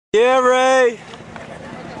Yeah, Ray.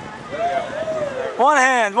 One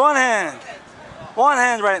hand, one hand. One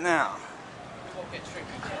hand right now.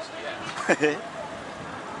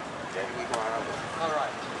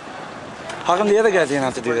 How come the other guys didn't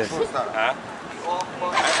have to do this? Huh?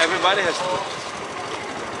 Everybody has to.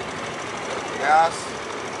 Yes.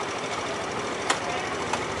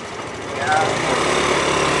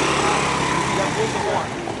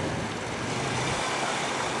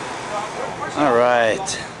 All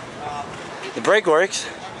right. The brake works.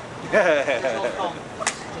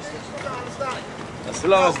 As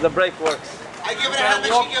long as the brake works. I give it a hand,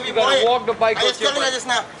 she give You me gotta walk the bike. I just telling her just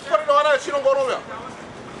now. Put it on her, she don't go nowhere.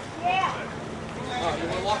 Yeah. Oh, you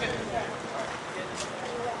wanna walk it?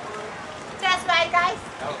 That's right, guys.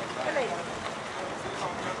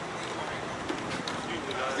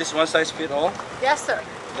 This one size fit all? Yes, sir.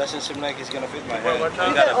 Doesn't seem like it's gonna fit my head. You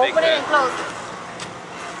can open it and close it.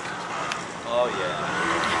 Oh yeah.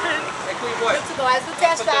 Hey, cool boy. Good to go. As the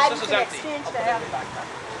test drive, you This is can empty. exchange I'll the put it in the backpack.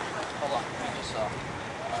 Hold on. Just,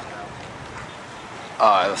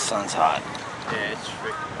 Oh, the sun's hot. yeah, it's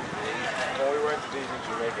tricky. When we went to these in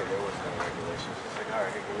Jamaica, there was no regulations. It's like,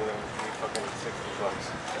 alright, give me fucking $60.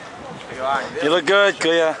 They go, alright, You look good,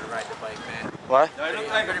 Kuya. ride the bike, man. What? Do I look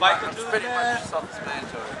like a biker too? Pretty much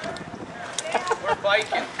self-explanatory. We're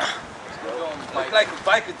biking. Look like a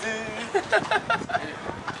biker dude.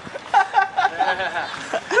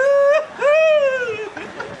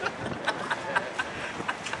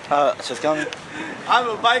 She's coming. I'm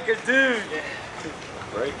a biker dude.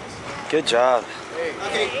 Right? Good job.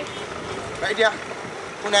 Okay. Right there.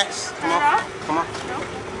 Who next? Come on. Come on.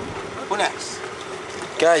 Who next?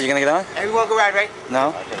 Guys, you gonna get on? Everyone can ride, right?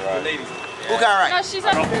 No? Lady. Who can ride? No, she's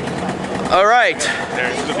on. All right.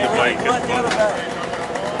 There's the bike. You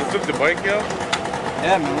took the bike, yo?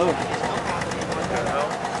 Yeah, man, look.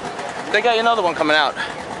 They got another one coming out.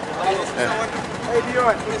 Hey,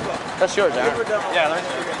 Dion. That's yours, Aaron. Yeah, let me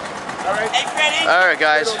Hey, Freddie. All right,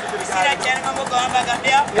 guys. You see that gentleman we're going back up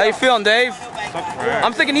there? How you feeling, Dave?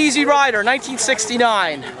 I'm thinking Easy Rider,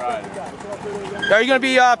 1969. Are you gonna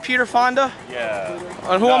be Peter Fonda? Yeah.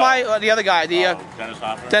 And who am I? The other guy, the Dennis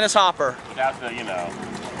Hopper? Dennis Hopper. Without the, you know.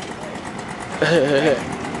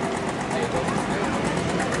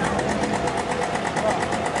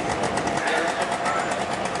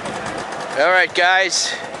 All right,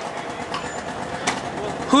 guys.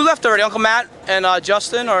 Who left already? Uncle Matt and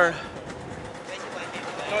Justin, or?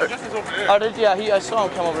 No, Justin's over there. Oh, yeah, I saw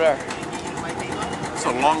him come over there. It's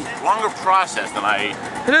a longer process than I,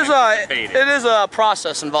 It is a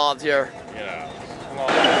process involved here. you know.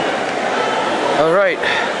 All right,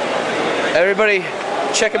 everybody,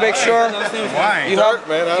 check and make sure Why? you have,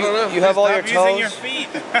 man, I don't know. you have all your Stop using your toes. feet.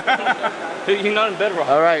 You're not in bed wrong.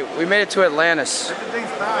 All right, we made it to Atlantis.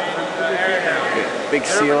 Big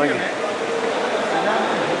ceiling.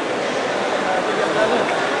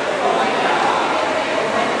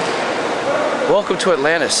 Welcome to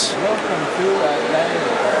Atlantis. Welcome to Atlantis.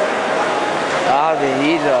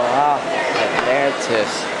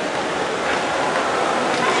 Atlantis.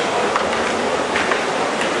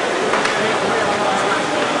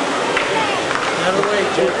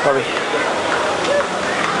 Probably.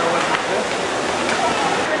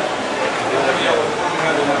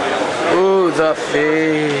 Ooh, the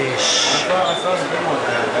fish.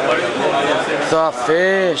 The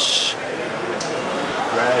fish.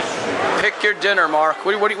 Pick your dinner, Mark.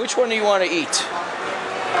 Which one do you want to eat?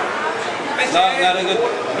 Not a good.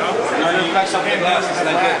 No, you got something glass. It's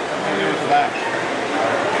not good.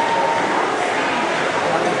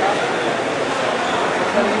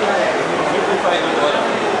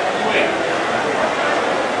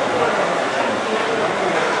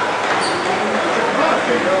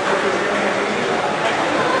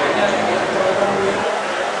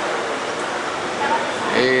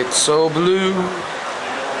 It's so blue.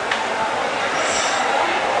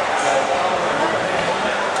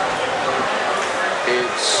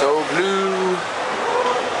 It's so blue.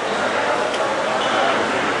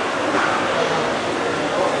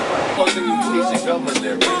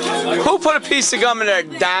 Who put a piece of gum in there,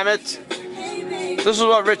 damn it? This is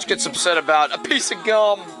what Rich gets upset about. A piece of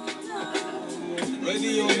gum.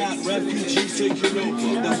 Radio not refugees taking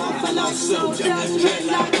over. The Buffalo Soldier,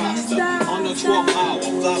 dreadlock pasta. On the 12th hour,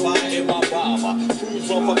 fly by in my bomber.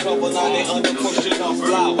 Cruise on for cover, now they under pushing off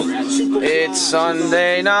flowers. It's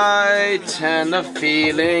Sunday night and the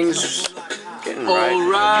feelings getting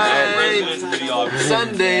Alright,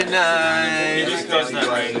 Sunday night.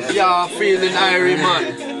 Y'all feeling irie,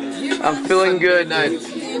 man? I'm feeling good. It's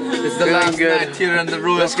the Feeling last good. night here on the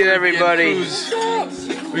road. Let's get everybody.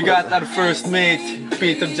 We got our first mate,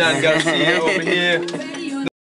 Peter John Garcia over here.